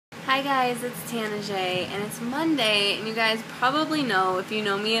Hi guys, it's TanaCae, and it's Monday, and you guys probably know, if you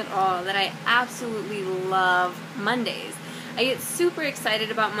know me at all, that I absolutely love Mondays. I get super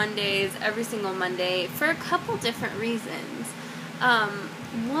excited about Mondays every single Monday for a couple different reasons.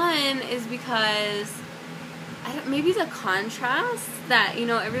 One is because maybe the contrast that,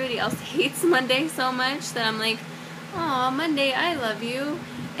 everybody else hates Monday so much that I'm like, oh, Monday, I love you.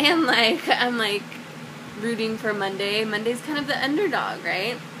 And I'm rooting for Monday. Monday's kind of the underdog,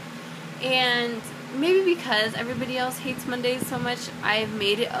 right? And maybe because everybody else hates Mondays so much, I've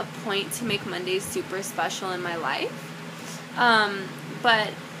made it a point to make Mondays super special in my life.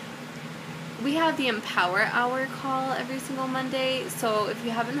 But we have the Empower Hour call every single Monday, so if you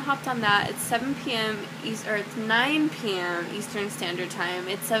haven't hopped on that, it's 7 p.m. It's 9 p.m. Eastern Standard Time.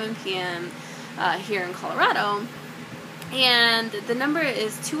 It's 7 p.m. Here in Colorado. And the number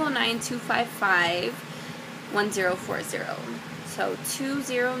is 209-255-1040. So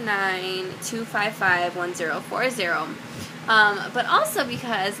 209-255-1040. But also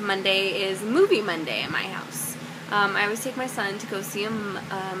because Monday is Movie Monday at my house. I always take my son to go see a movie.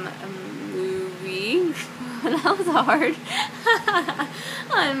 That was hard.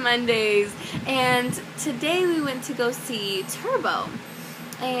 On Mondays. And today we went to go see Turbo.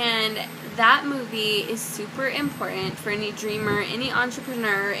 And that movie is super important for any dreamer, any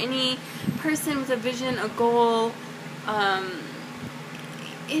entrepreneur, any person with a vision, a goal,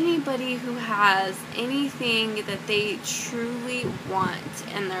 anybody who has anything that they truly want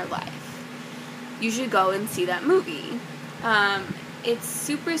in their life. You should go and see that movie. It's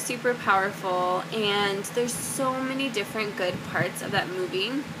super, super powerful, and there's so many different good parts of that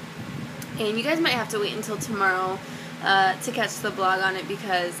movie. And you guys might have to wait until tomorrow to catch the blog on it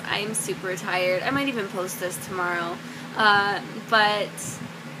because I'm super tired. I might even post this tomorrow. But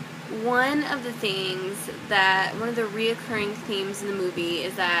one of the reoccurring themes in the movie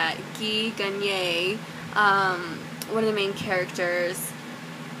is that Guy Gagné, one of the main characters,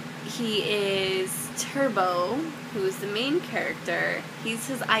 he is Turbo, who is the main character. He's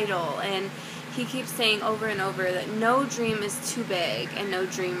his idol, and he keeps saying over and over that no dream is too big and no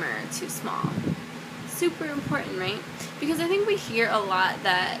dreamer too small. Super important, right? Because I think we hear a lot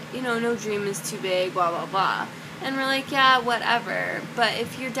that, no dream is too big, blah, blah, blah. And we're like, yeah, whatever. But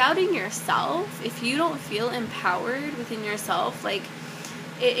if you're doubting yourself, if you don't feel empowered within yourself,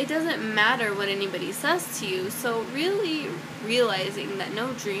 it doesn't matter what anybody says to you. So really realizing that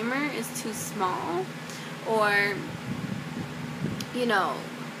no dreamer is too small, or,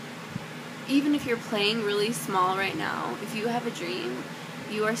 even if you're playing really small right now, if you have a dream,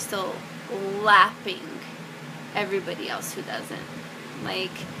 you are still lapping everybody else who doesn't.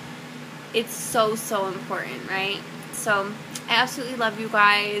 It's so, so important, right? So I absolutely love you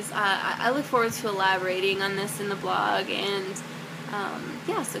guys. I look forward to elaborating on this in the blog, and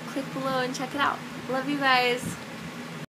yeah, so click below and check it out. Love you guys.